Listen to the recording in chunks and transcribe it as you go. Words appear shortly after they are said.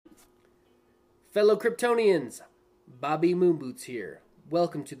Fellow Kryptonians, Bobby Moonboots here.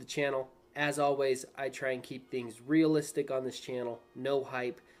 Welcome to the channel. As always, I try and keep things realistic on this channel. No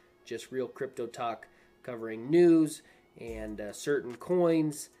hype, just real crypto talk, covering news and certain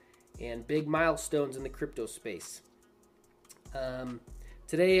coins and big milestones in the crypto space.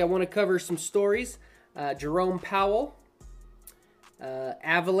 Today I want to cover some stories. Jerome Powell,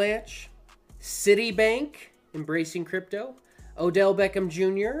 Avalanche, Citibank embracing crypto, Odell Beckham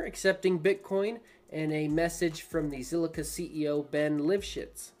Jr. accepting Bitcoin, and a message from the Zilliqa CEO Ben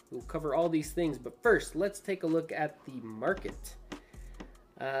Lifshitz. We'll cover all these things, but first, let's take a look at the market.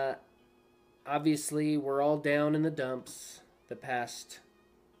 Obviously, we're all down in the dumps the past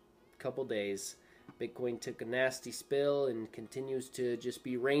couple days. Bitcoin took a nasty spill and continues to just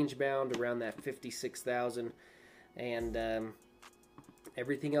be range bound around that 56,000, and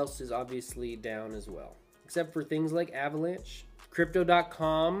everything else is obviously down as well, except for things like Avalanche,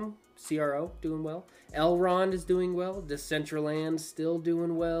 Crypto.com, CRO, doing well. Elrond is doing well. Decentraland still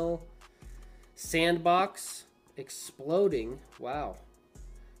doing well. Sandbox exploding. Wow,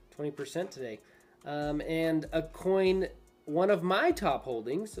 20% today. And a coin, one of my top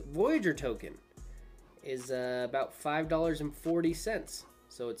holdings, Voyager token, is about $5.40.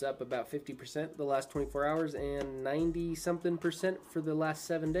 So it's up about 50% the last 24 hours and 90-something% for the last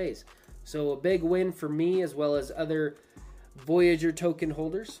 7 days. So a big win for me as well as other Voyager token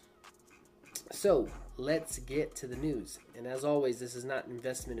holders. So let's get to the news. And as always, this is not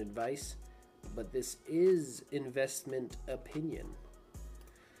investment advice, but this is investment opinion.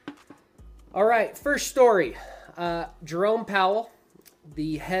 All right, first story. Jerome Powell,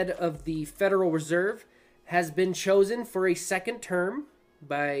 the head of the Federal Reserve, has been chosen for a second term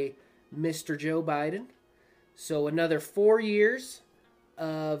by Mr. Joe Biden. So another 4 years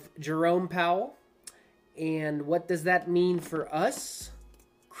of Jerome Powell. And what does that mean for us,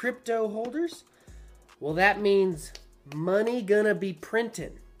 crypto holders? Well, that means money gonna be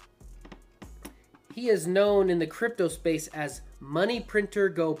printed. He is known in the crypto space as money printer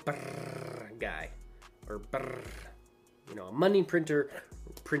go brrr guy. Or brrr. You know, a money printer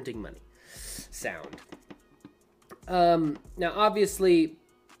printing money sound. Now, obviously,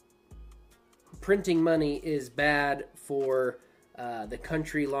 printing money is bad for the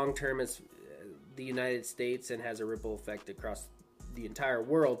country long term as the United States and has a ripple effect across the entire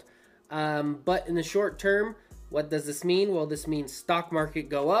world. But in the short term, what does this mean? Well, this means stock market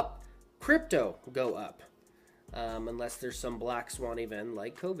go up, crypto go up, unless there's some black swan event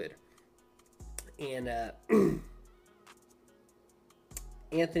like COVID. And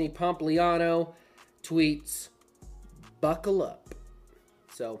Anthony Pompliano tweets, "Buckle up."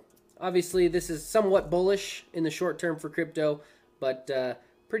 So obviously this is somewhat bullish in the short term for crypto, but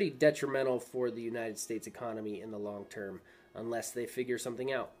pretty detrimental for the United States economy in the long term unless they figure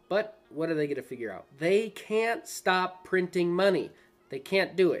something out. But what are they going to figure out? They can't stop printing money. They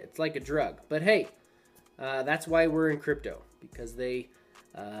can't do it. It's like a drug. But hey, that's why we're in crypto, because they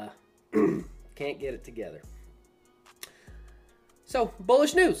can't get it together. So,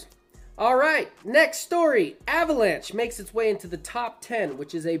 bullish news. All right, next story. Avalanche makes its way into the top 10,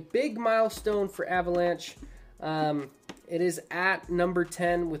 which is a big milestone for Avalanche. It is at number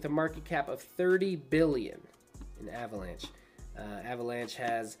 10 with a market cap of $30 billion in Avalanche. Avalanche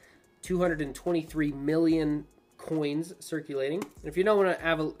has 223 million coins circulating. And if you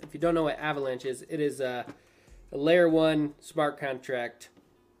don't know what Avalanche is, it is a layer 1 smart contract,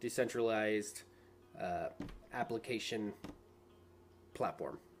 decentralized application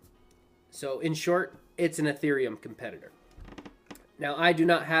platform. So in short, it's an Ethereum competitor. Now, I do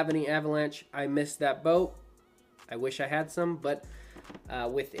not have any Avalanche. I missed that boat. I wish I had some, but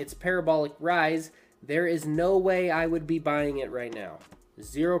with its parabolic rise, there is no way I would be buying it right now.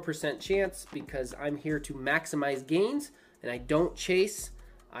 0% chance, because I'm here to maximize gains, and I don't chase.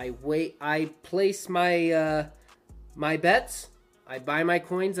 I wait. I place my my bets. I buy my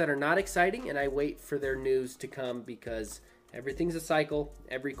coins that are not exciting, and I wait for their news to come, because everything's a cycle.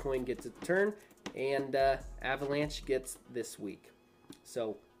 Every coin gets a turn, and Avalanche gets this week.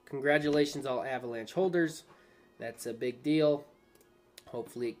 So congratulations, all Avalanche holders. That's a big deal.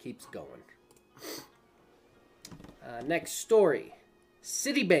 Hopefully it keeps going. Next story.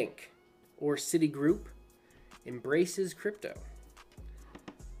 Citibank, or Citigroup, embraces crypto.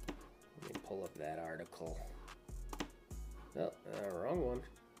 Let me pull up that article. Oh, wrong one.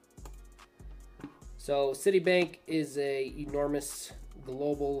 So Citibank is a enormous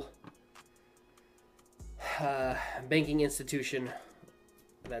global banking institution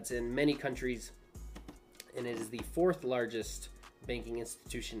that's in many countries, and it is the 4th largest banking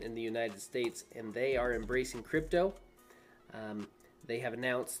institution in the United States, and they are embracing crypto. they have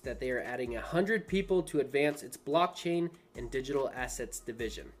announced that they are adding 100 people to advance its blockchain and digital assets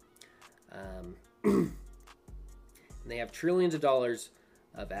division. They have trillions of dollars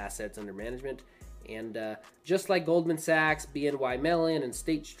of assets under management. And just like Goldman Sachs, BNY Mellon, and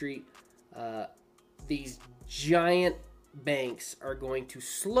State Street, these giant banks are going to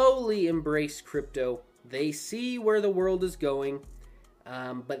slowly embrace crypto. They see where the world is going,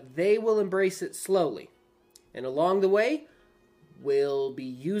 but they will embrace it slowly. And along the way, we'll be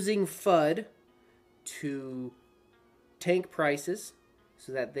using FUD to tank prices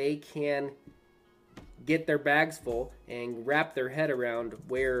so that they can get their bags full and wrap their head around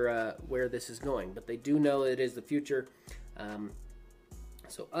where this is going. But they do know it is the future.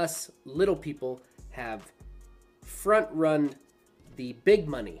 So us little people have front-run the big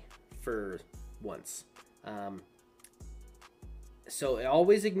money for once. So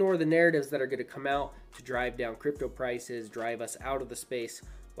always ignore the narratives that are going to come out to drive down crypto prices, drive us out of the space,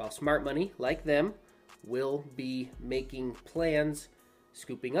 while smart money, like them, will be making plans,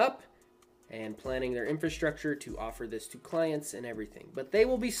 scooping up, and planning their infrastructure to offer this to clients and everything. But they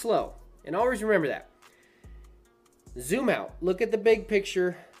will be slow. And always remember that. Zoom out. Look at the big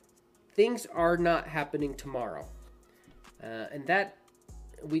picture. Things are not happening tomorrow. And that,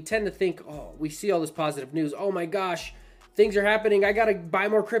 we tend to think, oh, we see all this positive news. Oh my gosh, things are happening. I got to buy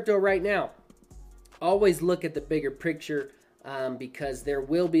more crypto right now. Always look at the bigger picture because there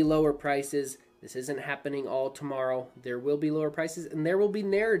will be lower prices. This isn't happening all tomorrow. There will be lower prices, and there will be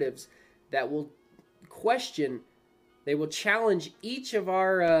narratives that will question, they will challenge each of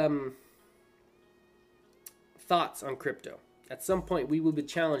our thoughts on crypto. At some point, we will be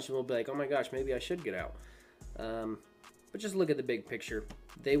challenged and we'll be like, oh my gosh, maybe I should get out. But just look at the big picture.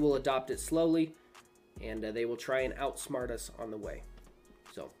 They will adopt it slowly, and they will try and outsmart us on the way.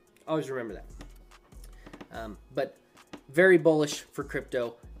 So always remember that. But very bullish for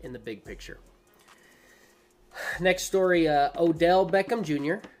crypto in the big picture. Next story, Odell Beckham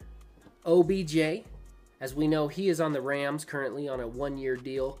Jr., OBJ. As we know, he is on the Rams currently on a 1-year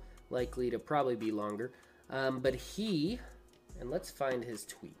deal, likely to probably be longer. But he, and let's find his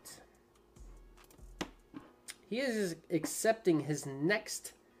tweet. He is accepting his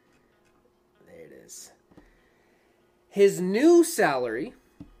next, there it is, his new salary,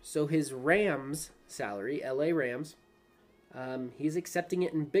 so his Rams salary, LA Rams, he's accepting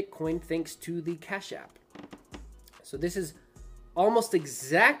it in Bitcoin thanks to the Cash App. So this is almost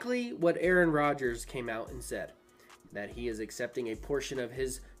exactly what Aaron Rodgers came out and said, that he is accepting a portion of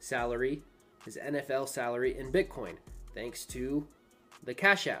his salary, his NFL salary, in Bitcoin, thanks to the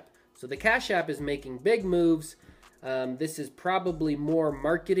Cash App. So the Cash App is making big moves. This is probably more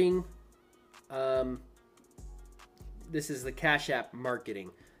marketing. This is the Cash App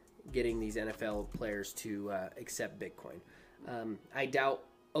marketing, getting these NFL players to accept Bitcoin. I doubt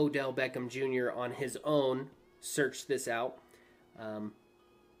Odell Beckham Jr. on his own searched this out.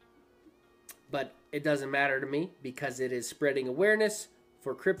 But it doesn't matter to me because it is spreading awareness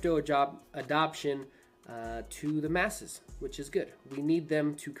for crypto adoption to the masses, which is good. We need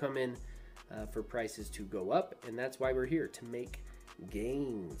them to come in for prices to go up, and that's why we're here, to make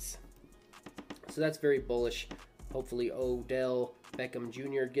gains. So that's very bullish. Hopefully Odell Beckham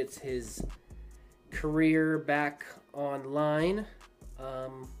Jr. gets his career back online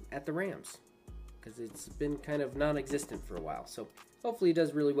at the Rams, because it's been kind of non-existent for a while. So hopefully he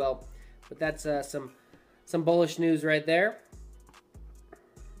does really well. But that's some bullish news right there.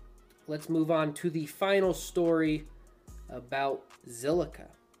 Let's move on to the final story about Zilliqa.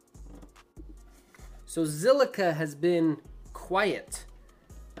 So Zilliqa has been quiet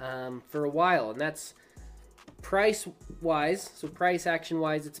for a while, and that's price-wise. So price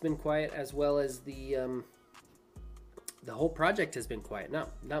action-wise, it's been quiet, as well as the whole project has been quiet.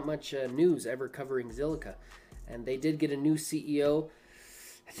 Not much news ever covering Zilliqa. And they did get a new CEO,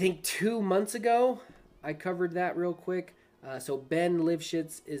 I think 2 months ago. I covered that real quick. So Ben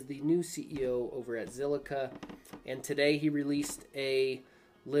Lifshitz is the new CEO over at Zilliqa. And today he released a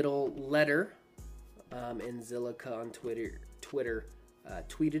little letter, and Zilliqa on Twitter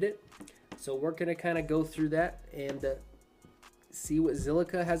tweeted it. So we're going to kind of go through that and see what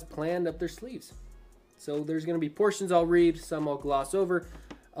Zilliqa has planned up their sleeves. So there's going to be portions I'll read, some I'll gloss over.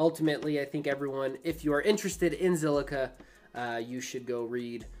 Ultimately, I think everyone, if you are interested in Zilliqa, you should go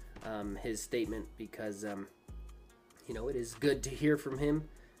read his statement, because it is good to hear from him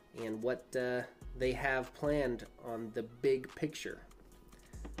and what they have planned on the big picture.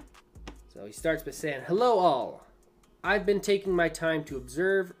 So he starts by saying, "Hello all. I've been taking my time to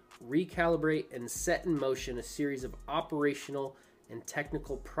observe, recalibrate, and set in motion a series of operational and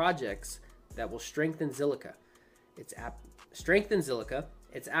technical projects that will strengthen Zilliqa, its strengthen Zilliqa,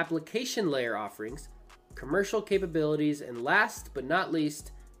 its application layer offerings, commercial capabilities, and last but not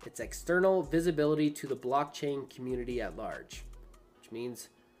least, its external visibility to the blockchain community at large, which means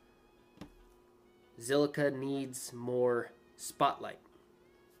Zilliqa needs more spotlight.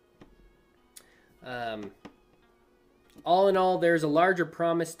 All in all, there's a larger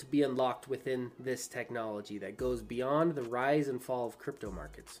promise to be unlocked within this technology that goes beyond the rise and fall of crypto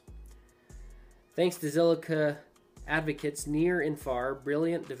markets. Thanks to Zilliqa advocates near and far,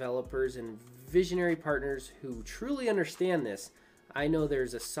 brilliant developers, and visionary partners who truly understand this, I know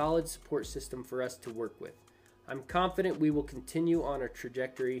there's a solid support system for us to work with. I'm confident we will continue on a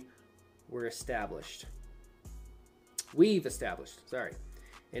trajectory we've established,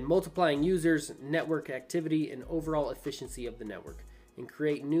 in multiplying users, network activity, and overall efficiency of the network, and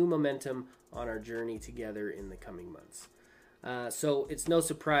create new momentum on our journey together in the coming months. So it's no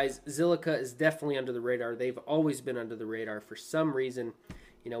surprise, Zilliqa is definitely under the radar. They've always been under the radar for some reason.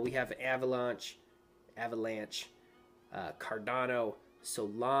 You know, we have Avalanche, Cardano,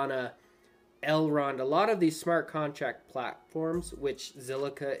 Solana, Elrond, a lot of these smart contract platforms, which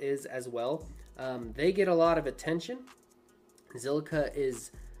Zilliqa is as well. They get a lot of attention. Zilliqa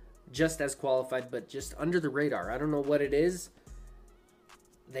is just as qualified, but just under the radar. I don't know what it is.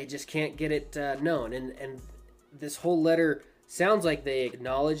 They just can't get it known. And this whole letter sounds like they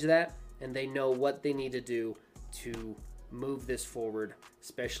acknowledge that, and they know what they need to do to move this forward,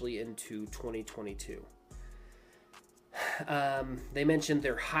 especially into 2022. They mentioned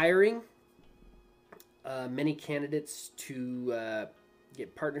they're hiring many candidates to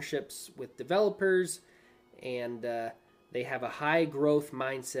get partnerships with developers, and they have a high growth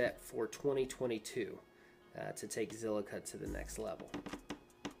mindset for 2022 to take Zilliqa to the next level.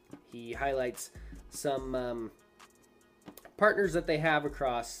 He highlights some partners that they have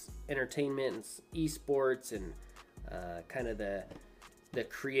across entertainment and esports and kind of the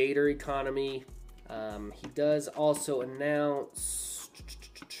creator economy. He does also announce,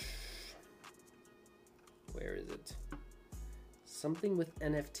 where is it? Something with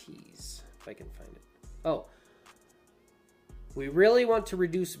NFTs, if I can find it. Oh, we really want to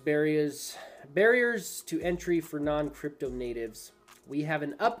reduce barriers to entry for non-crypto natives. We have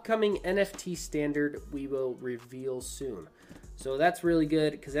an upcoming NFT standard we will reveal soon. So that's really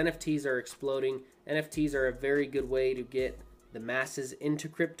good because NFTs are exploding. NFTs are a very good way to get the masses into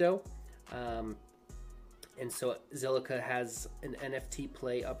crypto. And so Zilliqa has an NFT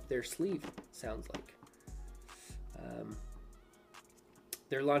play up their sleeve, sounds like.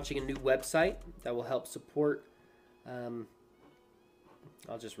 They're launching a new website that will help support.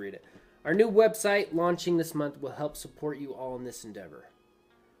 I'll just read it. Our new website launching this month will help support you all in this endeavor.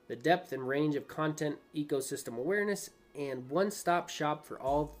 The depth and range of content, ecosystem awareness, and one-stop shop for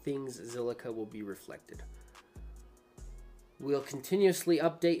all things Zilliqa will be reflected. We'll continuously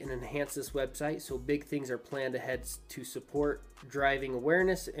update and enhance this website, so big things are planned ahead to support driving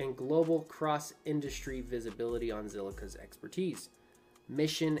awareness and global cross-industry visibility on Zilliqa's expertise,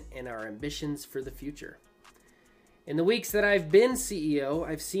 mission, and our ambitions for the future. In the weeks that I've been CEO,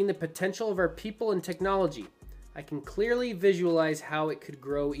 I've seen the potential of our people and technology. I can clearly visualize how it could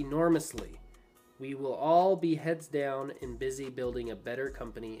grow enormously. We will all be heads down and busy building a better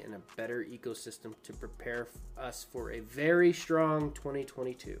company and a better ecosystem to prepare us for a very strong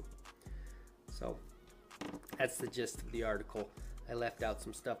 2022. So that's the gist of the article. I left out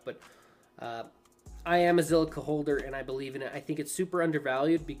some stuff, but I am a Zilliqa holder and I believe in it. I think it's super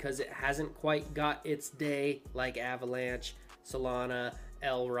undervalued because it hasn't quite got its day like Avalanche, Solana,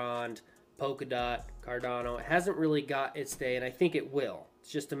 Elrond, Polkadot, Cardano. It hasn't really got its day, and I think it will.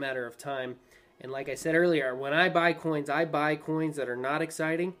 It's just a matter of time. And like I said earlier, when I buy coins that are not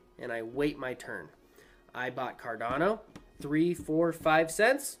exciting, and I wait my turn. I bought Cardano, 3, 4, 5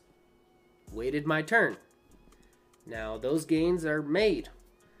 cents, waited my turn. Now those gains are made.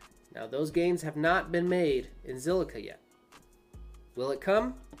 Now those gains have not been made in Zilliqa yet. Will it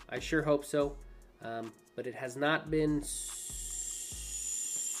come? I sure hope so. But it has not been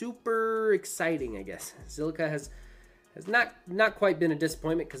super exciting, I guess. Zilliqa has not quite been a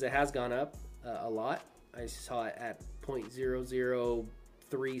disappointment because it has gone up a lot. I saw it at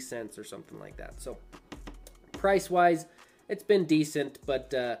 0.003 cents or something like that. So price-wise, it's been decent,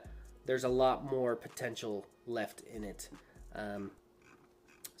 but there's a lot more potential left in it.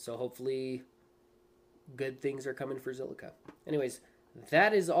 So hopefully good things are coming for Zilliqa. Anyways,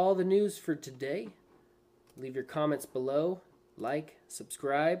 that is all the news for today. Leave your comments below, like,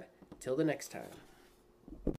 subscribe. Till the next time.